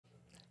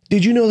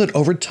Did you know that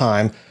over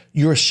time,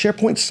 your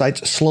SharePoint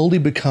sites slowly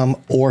become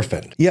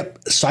orphaned?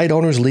 Yep, site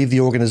owners leave the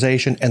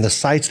organization and the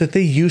sites that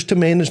they used to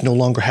manage no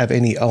longer have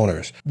any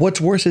owners.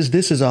 What's worse is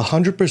this is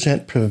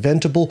 100%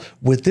 preventable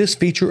with this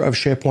feature of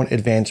SharePoint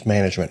Advanced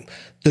Management.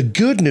 The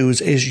good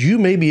news is you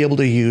may be able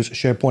to use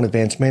SharePoint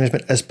Advanced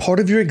Management as part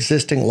of your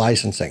existing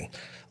licensing.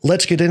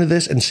 Let's get into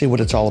this and see what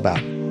it's all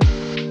about.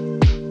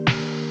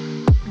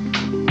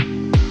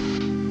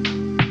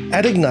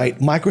 At Ignite,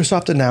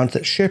 Microsoft announced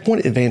that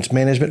SharePoint Advanced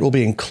Management will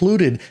be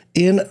included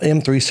in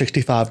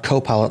M365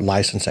 Copilot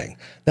licensing.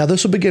 Now,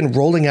 this will begin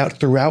rolling out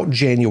throughout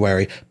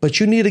January, but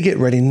you need to get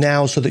ready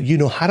now so that you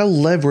know how to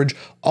leverage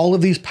all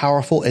of these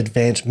powerful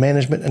advanced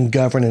management and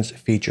governance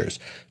features.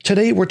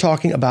 Today, we're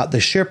talking about the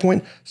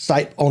SharePoint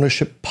Site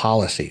Ownership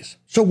Policies.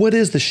 So what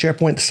is the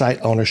SharePoint Site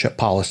Ownership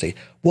Policy?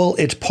 Well,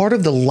 it's part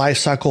of the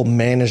lifecycle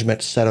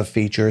management set of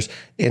features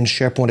in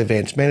SharePoint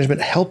Advanced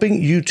Management,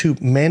 helping you to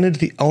manage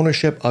the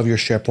ownership of your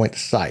SharePoint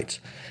sites.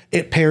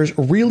 It pairs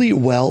really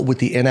well with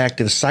the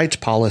inactive sites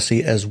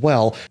policy as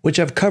well, which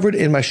I've covered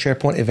in my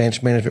SharePoint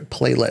Advanced Management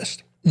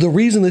playlist. The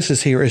reason this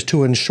is here is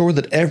to ensure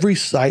that every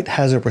site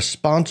has a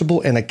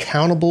responsible and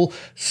accountable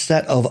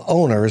set of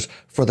owners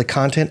for the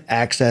content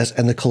access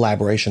and the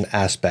collaboration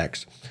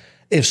aspects.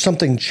 If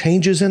something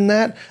changes in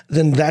that,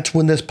 then that's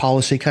when this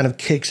policy kind of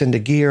kicks into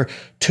gear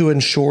to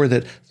ensure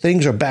that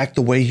things are back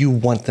the way you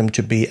want them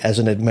to be as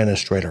an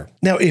administrator.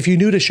 Now, if you're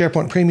new to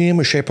SharePoint Premium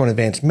or SharePoint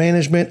Advanced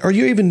Management, or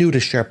you're even new to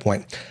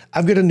SharePoint,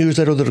 I've got a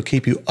newsletter that'll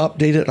keep you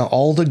updated on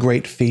all the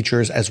great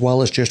features as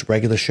well as just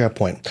regular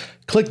SharePoint.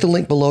 Click the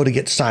link below to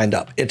get signed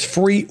up. It's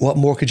free. What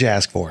more could you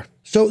ask for?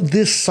 So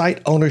this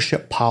site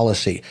ownership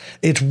policy,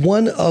 it's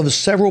one of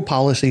several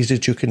policies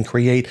that you can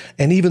create,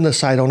 and even the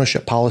site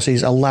ownership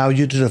policies allow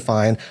you to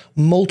define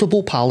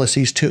multiple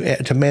policies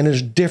to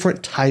manage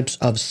different types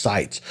of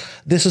sites.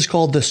 This is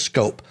called the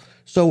scope.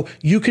 So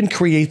you can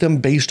create them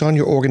based on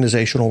your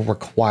organizational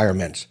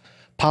requirements.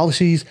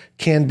 Policies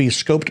can be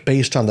scoped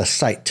based on the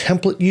site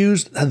template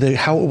used,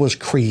 how it was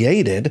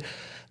created,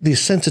 the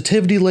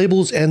sensitivity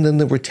labels, and then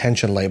the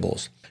retention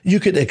labels. You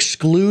could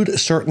exclude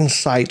certain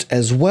sites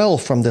as well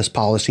from this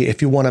policy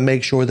if you want to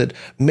make sure that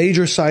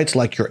major sites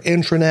like your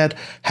intranet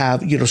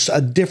have,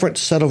 a different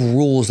set of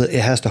rules that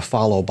it has to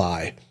follow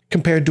by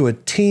compared to a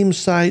team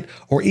site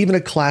or even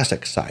a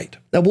classic site.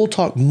 Now, we'll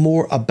talk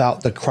more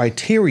about the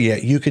criteria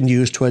you can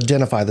use to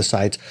identify the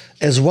sites,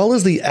 as well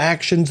as the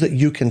actions that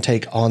you can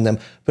take on them.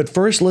 But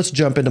first, let's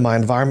jump into my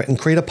environment and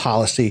create a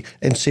policy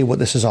and see what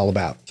this is all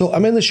about. So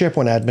I'm in the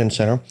SharePoint Admin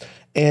Center.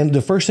 And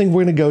the first thing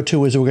we're going to go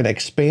to is we're going to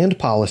expand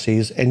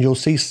policies, and you'll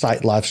see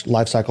site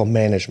lifecycle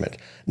management.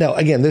 Now,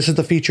 again, this is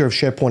the feature of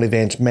SharePoint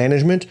Advanced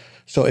Management.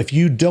 So if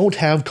you don't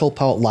have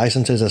Copilot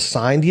licenses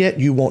assigned yet,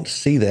 you won't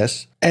see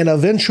this. And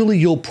eventually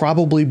you'll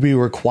probably be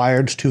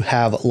required to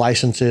have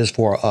licenses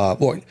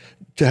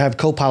to have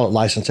Copilot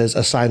licenses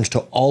assigned to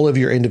all of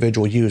your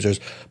individual users,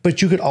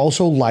 but you could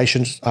also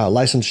license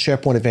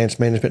SharePoint Advanced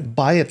Management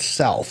by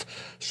itself.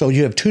 So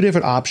you have two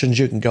different options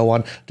you can go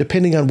on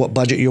depending on what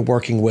budget you're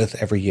working with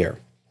every year.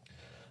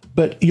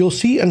 But you'll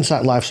see in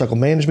Site Lifecycle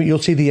Management, you'll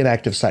see the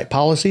inactive site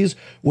policies,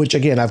 which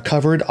again, I've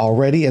covered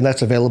already, and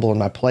that's available in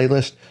my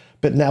playlist.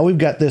 But now we've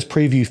got this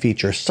preview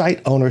feature,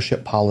 Site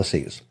Ownership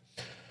Policies.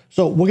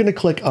 So we're going to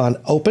click on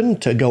Open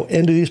to go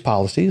into these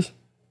policies.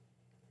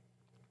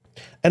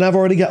 And I've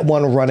already got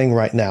one running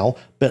right now,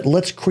 but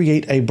let's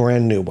create a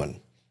brand new one.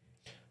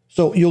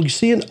 So you'll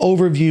see an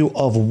overview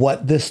of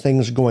what this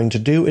thing's going to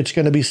do. It's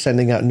going to be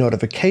sending out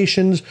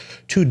notifications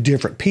to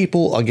different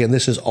people. Again,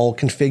 this is all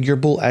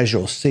configurable, as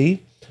you'll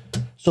see.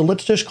 So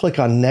let's just click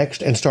on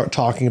Next and start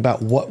talking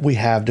about what we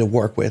have to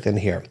work with in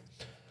here.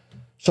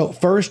 So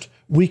first,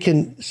 we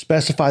can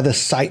specify the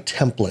site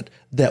template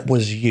that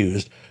was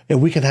used.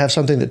 And we can have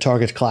something that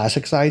targets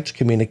classic sites,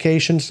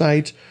 communication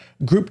sites,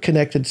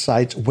 group-connected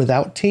sites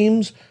without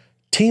teams,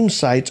 team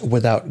sites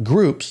without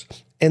groups,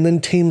 and then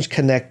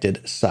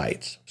teams-connected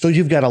sites. So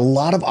you've got a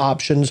lot of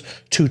options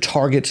to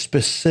target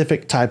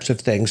specific types of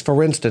things.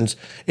 For instance,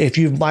 if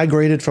you've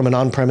migrated from an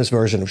on-premise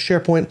version of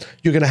SharePoint,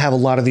 you're going to have a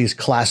lot of these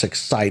classic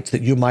sites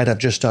that you might have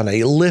just done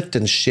a lift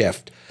and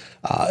shift,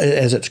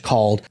 as it's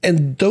called.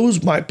 And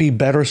those might be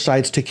better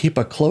sites to keep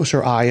a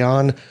closer eye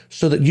on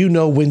so that you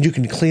know when you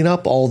can clean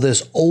up all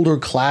this older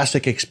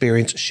classic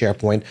experience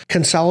SharePoint,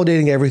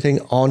 consolidating everything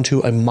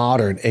onto a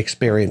modern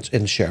experience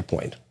in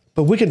SharePoint.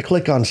 But we can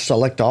click on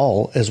Select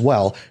All as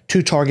well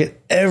to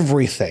target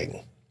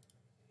everything.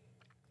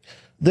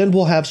 Then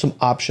we'll have some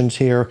options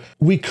here.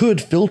 We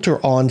could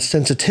filter on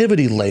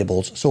sensitivity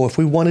labels. So if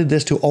we wanted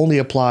this to only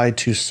apply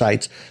to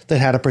sites that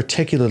had a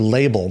particular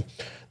label,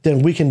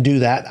 then we can do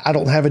that. I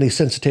don't have any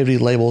sensitivity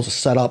labels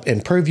set up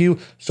in Purview,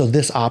 so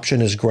this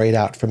option is grayed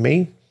out for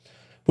me.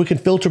 We can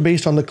filter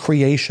based on the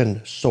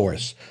creation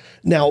source.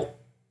 Now,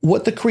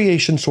 what the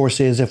creation source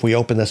is, if we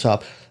open this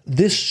up,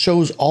 this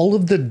shows all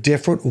of the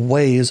different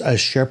ways a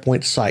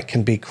SharePoint site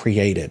can be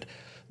created.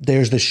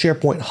 There's the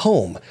SharePoint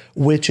Home,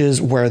 which is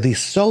where the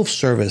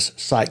self-service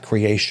site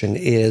creation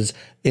is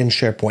in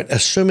SharePoint.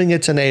 Assuming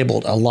it's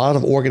enabled, a lot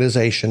of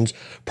organizations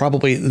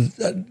probably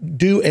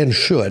do and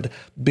should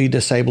be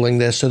disabling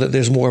this so that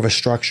there's more of a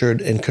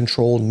structured and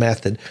controlled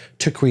method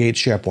to create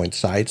SharePoint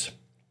sites.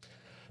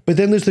 But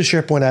then there's the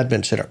SharePoint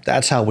Admin Center.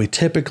 That's how we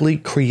typically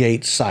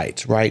create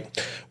sites,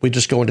 right? We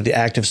just go into the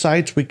active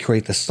sites, we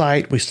create the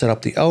site, we set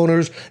up the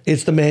owners.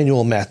 It's the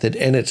manual method,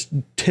 and it's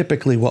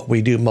typically what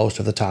we do most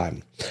of the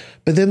time.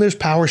 But then there's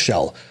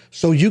PowerShell.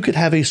 So you could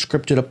have a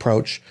scripted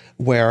approach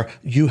where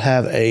you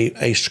have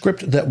a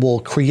script that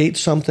will create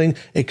something.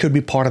 It could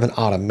be part of an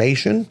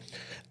automation.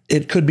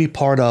 It could be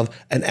part of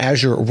an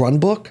Azure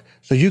runbook.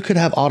 So you could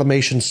have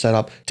automation set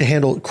up to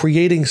handle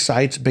creating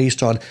sites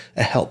based on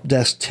a help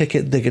desk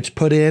ticket that gets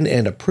put in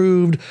and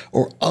approved,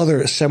 or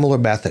other similar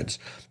methods.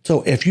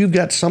 So if you've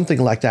got something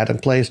like that in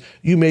place,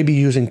 you may be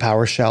using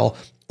PowerShell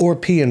or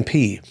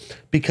PnP,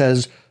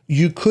 because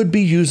you could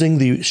be using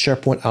the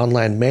SharePoint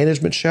Online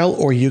Management Shell,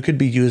 or you could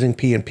be using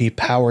PnP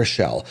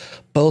PowerShell.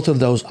 Both of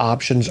those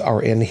options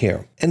are in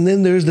here. And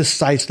then there's the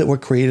sites that were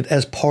created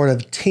as part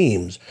of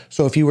teams.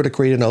 So if you were to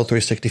create an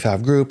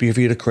O365 group, if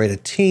you were to create a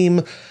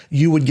team,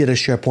 you would get a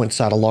SharePoint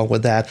site along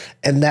with that,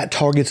 and that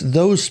targets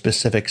those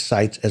specific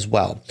sites as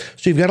well.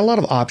 So you've got a lot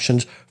of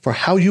options for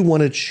how you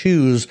want to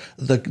choose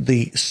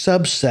the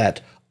subset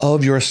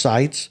of your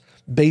sites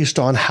based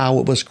on how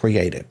it was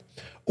created.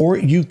 Or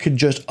you could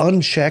just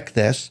uncheck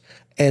this,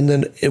 and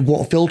then it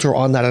won't filter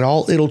on that at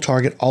all. It'll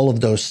target all of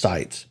those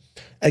sites.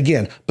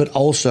 Again, but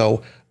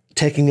also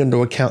taking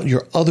into account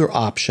your other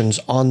options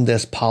on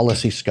this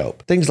policy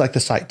scope, things like the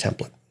site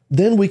template.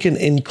 Then we can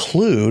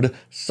include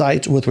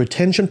sites with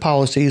retention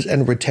policies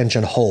and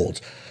retention holds.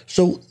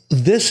 So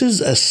this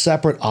is a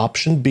separate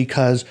option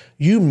because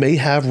you may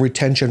have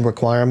retention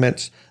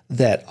requirements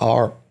that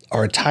are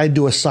tied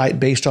to a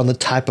site based on the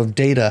type of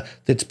data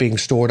that's being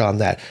stored on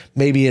that.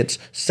 Maybe it's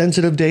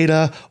sensitive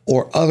data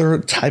or other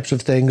types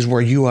of things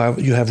where you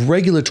have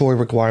regulatory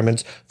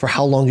requirements for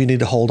how long you need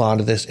to hold on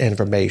to this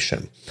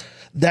information.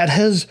 That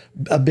has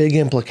a big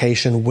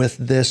implication with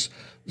this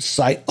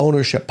site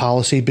ownership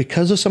policy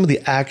because of some of the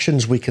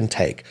actions we can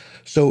take.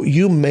 So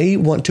you may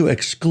want to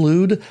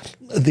exclude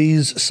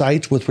these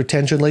sites with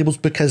retention labels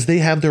because they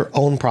have their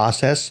own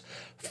process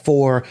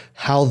for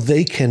how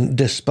they can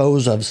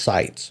dispose of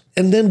sites.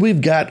 And then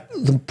we've got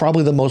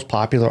probably the most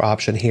popular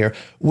option here,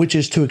 which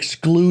is to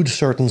exclude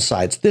certain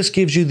sites. This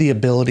gives you the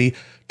ability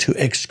to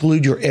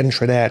exclude your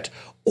intranet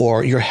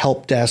or your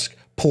help desk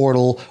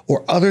portal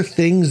or other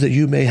things that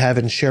you may have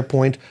in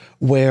SharePoint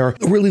where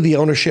really the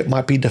ownership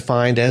might be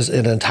defined as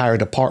an entire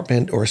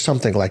department or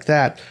something like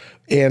that.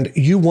 And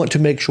you want to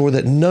make sure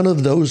that none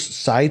of those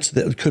sites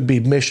that could be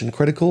mission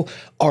critical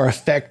are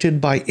affected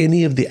by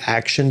any of the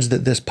actions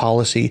that this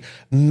policy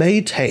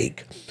may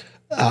take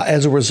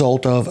as a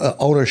result of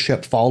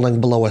ownership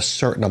falling below a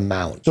certain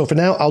amount. So for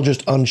now, I'll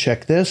just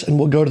uncheck this and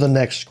we'll go to the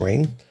next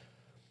screen.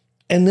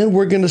 And then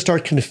we're going to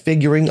start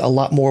configuring a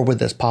lot more with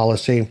this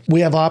policy. We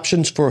have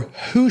options for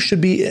who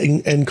should be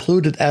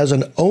included as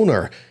an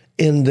owner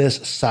in this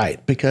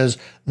site, because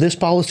this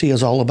policy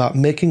is all about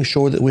making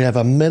sure that we have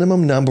a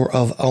minimum number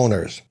of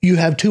owners. You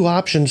have two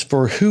options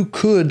for who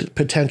could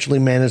potentially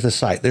manage the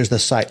site. There's the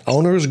site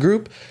owners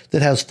group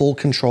that has full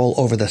control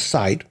over the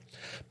site,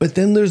 but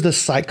then there's the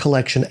site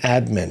collection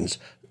admins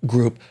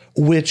group,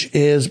 which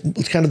is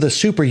kind of the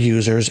super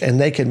users, and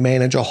they can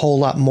manage a whole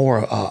lot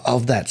more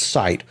of that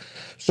site.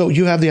 So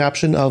you have the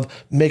option of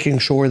making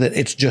sure that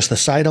it's just the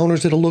site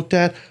owners that are looked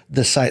at,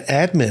 the site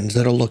admins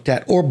that are looked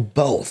at, or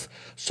both.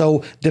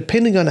 So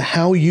depending on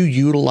how you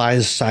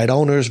utilize site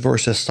owners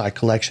versus site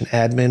collection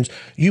admins,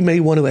 you may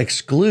want to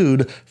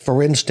exclude,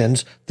 for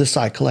instance, the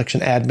site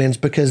collection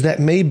admins, because that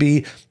may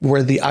be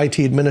where the IT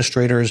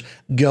administrators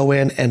go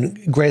in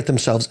and grant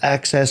themselves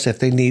access if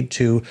they need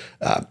to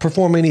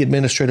perform any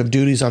administrative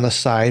duties on the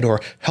site or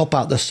help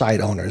out the site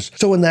owners.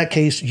 So in that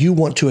case, you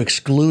want to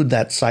exclude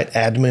that site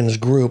admins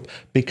group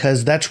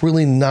because that's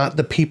really not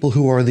the people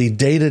who are the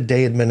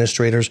day-to-day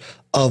administrators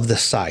of the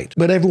site.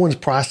 But everyone's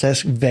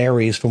process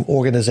varies from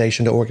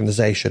organization to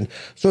organization.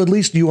 So at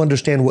least you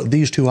understand what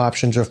these two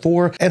options are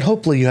for, and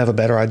hopefully you have a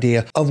better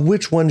idea of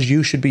which ones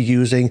you should be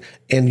using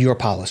in your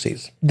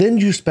policies. Then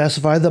you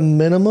specify the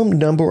minimum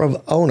number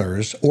of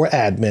owners or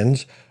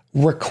admins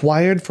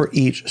required for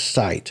each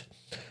site.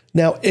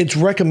 Now, it's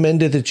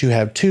recommended that you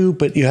have two,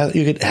 but you have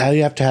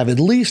to have at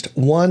least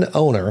one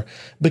owner,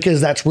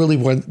 because that's really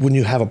when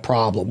you have a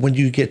problem. When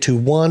you get to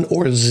 1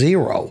 or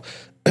 0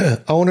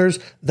 owners,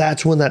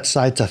 that's when that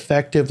site's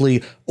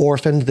effectively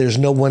orphaned. There's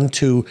no one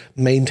to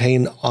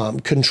maintain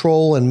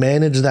control and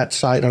manage that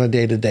site on a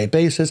day-to-day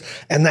basis.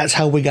 And that's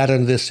how we got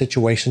into this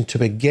situation to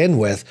begin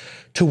with,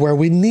 to where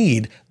we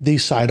need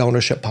these site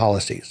ownership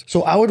policies.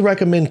 So I would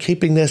recommend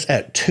keeping this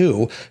at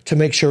 2 to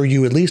make sure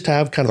you at least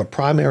have kind of a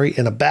primary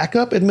and a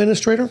backup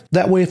administrator.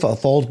 That way, if it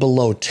falls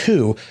below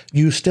 2,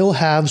 you still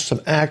have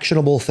some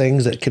actionable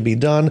things that can be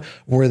done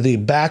where the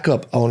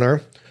backup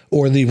owner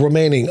or the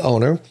remaining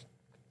owner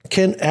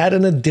can add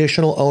an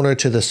additional owner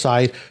to the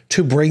site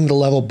to bring the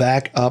level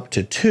back up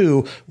to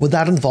 2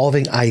 without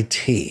involving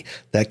IT.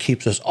 That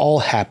keeps us all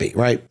happy,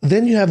 right?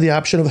 Then you have the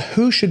option of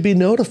who should be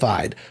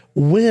notified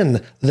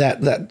when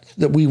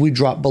we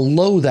drop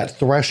below that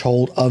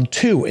threshold of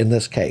 2 in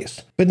this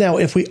case. But now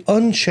if we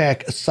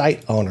uncheck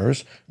site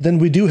owners, then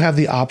we do have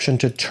the option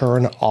to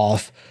turn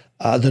off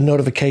the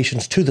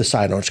notifications to the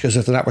site owners, because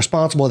if they're not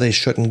responsible, they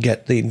shouldn't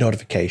get the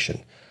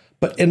notification.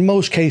 But in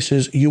most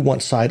cases, you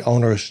want site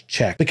owners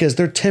checked because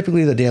they're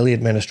typically the daily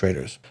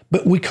administrators.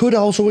 But we could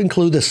also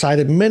include the site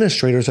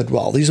administrators as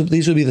well. These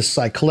would be the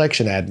site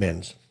collection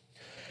admins.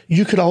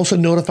 You could also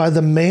notify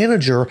the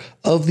manager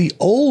of the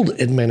old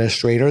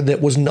administrator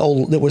that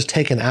was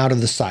taken out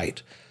of the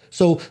site.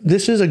 So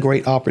this is a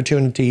great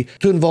opportunity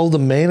to involve the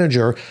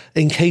manager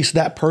in case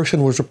that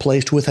person was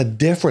replaced with a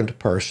different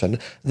person.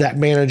 That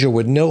manager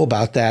would know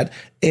about that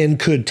and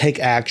could take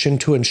action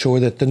to ensure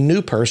that the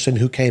new person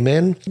who came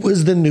in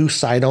was the new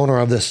site owner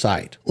of the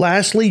site.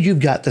 Lastly,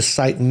 you've got the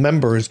site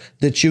members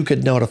that you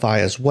could notify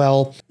as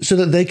well so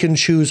that they can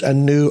choose a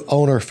new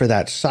owner for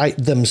that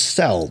site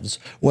themselves,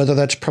 whether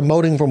that's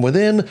promoting from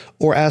within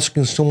or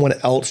asking someone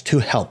else to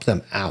help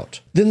them out.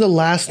 Then the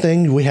last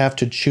thing we have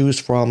to choose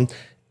from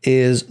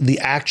is the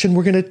action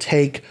we're going to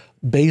take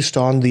based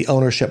on the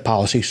ownership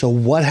policy. So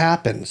what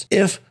happens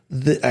if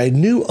a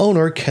new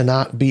owner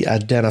cannot be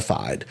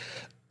identified?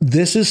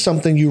 This is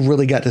something you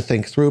really got to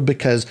think through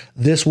because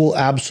this will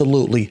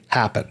absolutely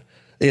happen.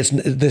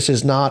 This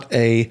is not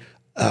a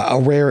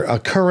rare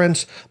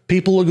occurrence.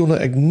 People are going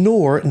to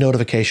ignore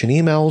notification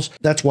emails.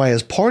 That's why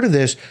as part of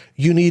this,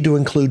 you need to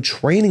include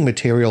training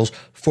materials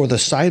for the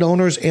site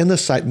owners and the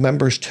site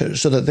members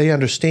so that they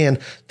understand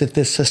that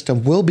this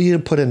system will be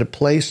put into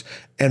place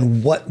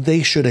and what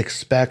they should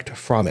expect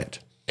from it.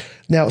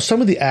 Now, some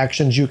of the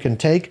actions you can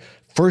take,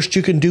 first,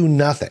 you can do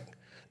nothing.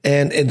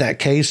 And in that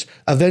case,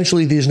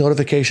 eventually these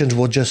notifications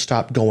will just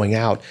stop going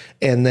out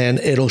and then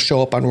it'll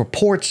show up on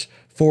reports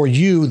for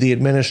you, the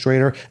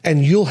administrator,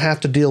 and you'll have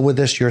to deal with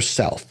this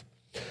yourself.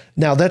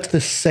 Now, that's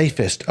the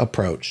safest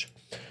approach.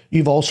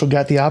 You've also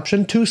got the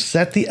option to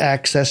set the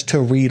access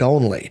to read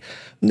only.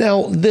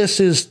 Now, this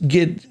is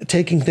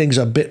taking things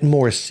a bit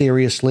more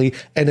seriously,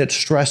 and it's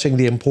stressing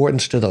the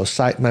importance to those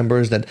site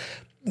members that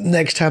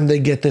next time they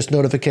get this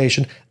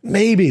notification,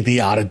 maybe they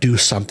ought to do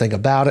something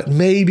about it.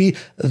 Maybe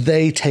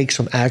they take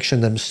some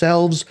action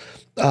themselves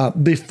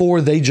before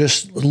they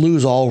just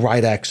lose all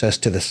right access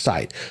to the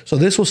site. So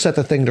this will set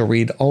the thing to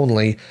read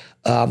only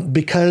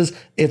because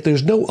if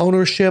there's no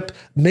ownership,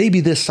 maybe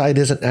this site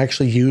isn't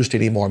actually used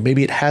anymore.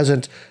 Maybe it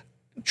hasn't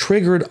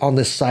triggered on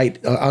the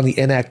site, on the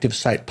inactive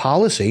site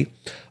policy,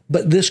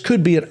 but this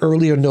could be an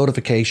earlier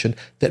notification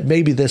that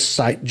maybe this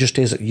site just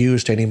isn't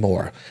used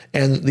anymore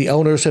and the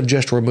owners have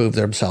just removed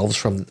themselves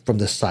from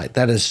this site.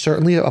 That is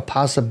certainly a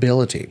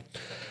possibility.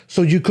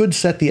 So you could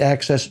set the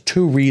access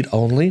to read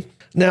only.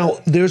 Now,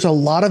 there's a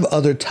lot of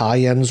other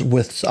tie-ins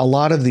with a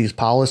lot of these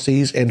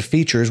policies and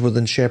features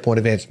within SharePoint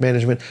Advanced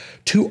Management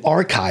to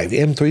archive,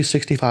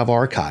 M365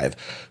 archive.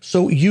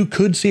 So you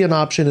could see an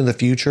option in the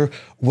future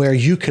where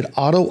you could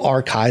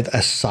auto-archive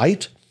a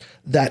site.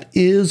 That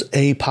is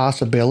a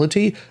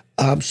possibility.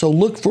 So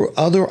look for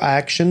other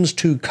actions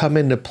to come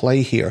into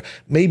play here,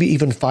 maybe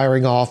even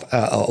firing off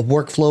a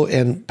workflow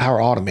in Power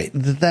Automate.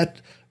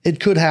 That it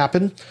could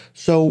happen.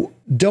 So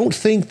don't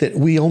think that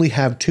we only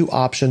have two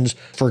options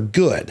for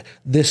good.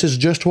 This is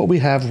just what we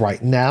have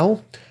right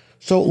now.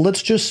 So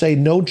let's just say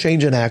no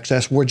change in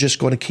access. We're just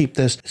going to keep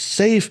this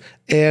safe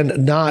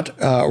and not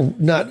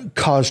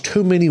cause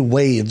too many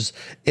waves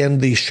in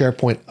the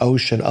SharePoint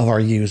ocean of our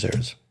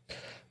users.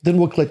 Then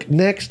we'll click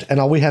next, and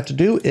all we have to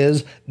do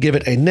is give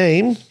it a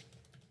name.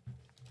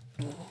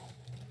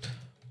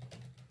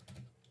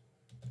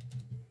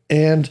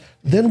 And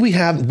then we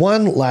have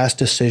one last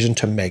decision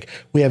to make.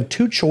 We have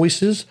two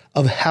choices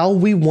of how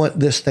we want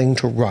this thing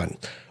to run.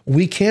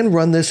 We can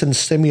run this in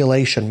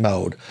simulation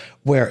mode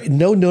where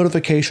no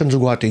notifications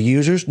will go out to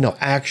users, no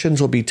actions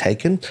will be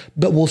taken,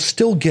 but we'll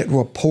still get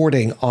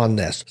reporting on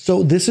this.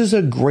 So this is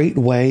a great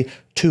way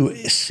to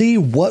see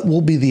what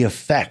will be the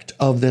effect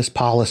of this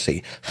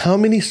policy. How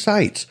many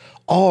sites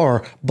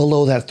are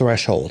below that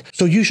threshold?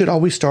 So you should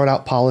always start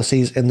out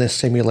policies in this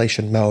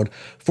simulation mode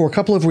for a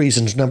couple of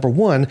reasons. Number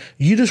one,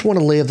 you just want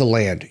to lay of the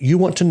land. You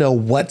want to know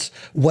what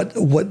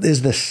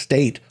is the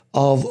state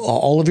of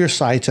all of your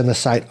sites and the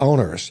site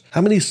owners.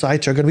 How many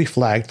sites are going to be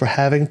flagged for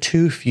having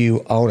too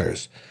few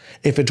owners?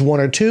 If it's one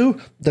or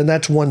two, then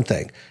that's one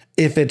thing.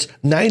 If it's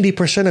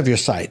 90% of your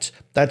sites,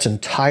 that's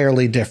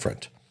entirely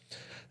different.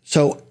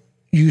 So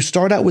you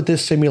start out with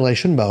this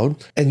simulation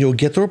mode and you'll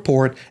get the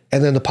report,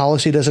 and then the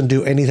policy doesn't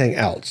do anything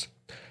else.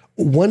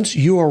 Once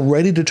you are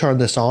ready to turn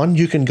this on,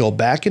 you can go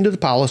back into the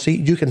policy,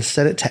 you can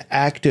set it to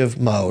active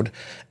mode.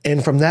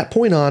 And from that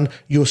point on,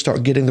 you'll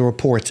start getting the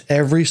reports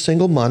every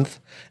single month,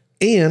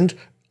 and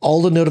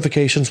all the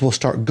notifications will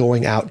start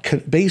going out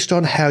based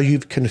on how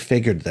you've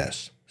configured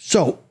this.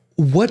 So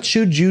what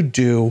should you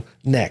do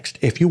next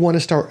if you want to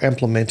start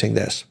implementing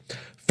this?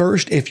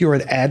 First, if you're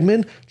an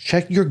admin,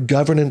 check your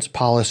governance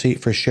policy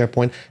for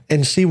SharePoint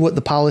and see what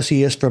the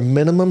policy is for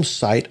minimum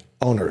site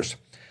owners.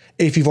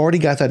 If you've already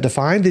got that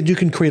defined, then you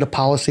can create a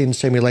policy in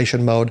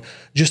simulation mode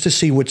just to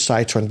see which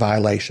sites are in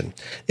violation.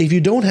 If you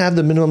don't have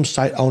the minimum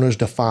site owners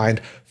defined,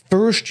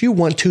 first, you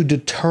want to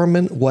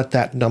determine what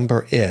that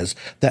number is.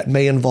 That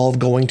may involve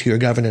going to your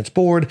governance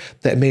board.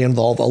 That may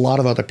involve a lot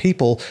of other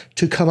people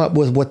to come up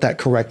with what that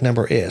correct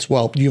number is.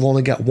 Well, you've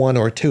only got one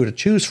or two to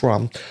choose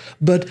from,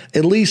 but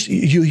at least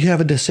you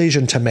have a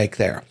decision to make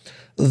there.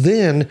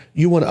 Then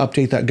you want to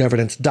update that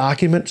governance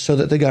document so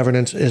that the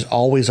governance is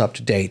always up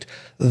to date.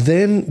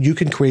 Then you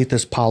can create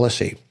this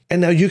policy. And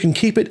now you can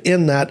keep it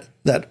in that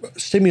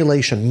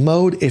simulation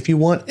mode if you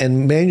want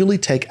and manually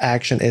take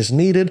action as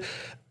needed.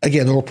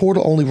 Again, the report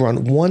will only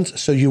run once,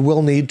 so you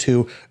will need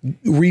to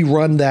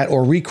rerun that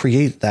or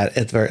recreate that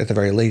at the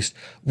very least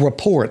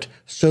report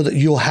so that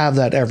you'll have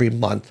that every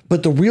month.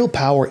 But the real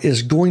power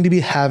is going to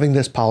be having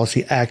this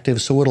policy active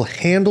so it'll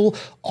handle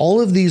all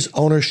of these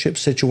ownership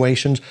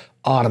situations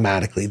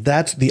automatically.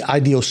 That's the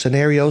ideal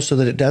scenario so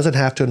that it doesn't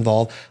have to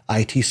involve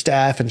IT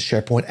staff and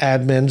SharePoint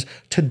admins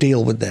to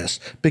deal with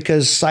this,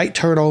 because site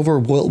turnover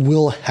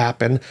will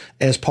happen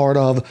as part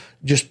of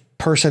just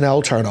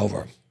personnel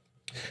turnover.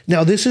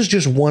 Now, this is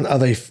just one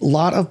of a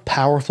lot of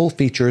powerful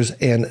features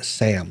in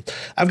SAM.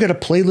 I've got a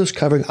playlist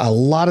covering a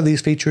lot of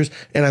these features,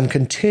 and I'm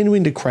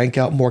continuing to crank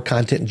out more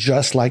content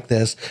just like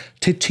this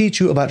to teach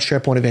you about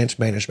SharePoint Advanced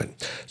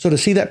Management. So to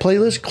see that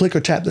playlist, click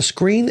or tap the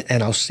screen,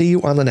 and I'll see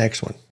you on the next one.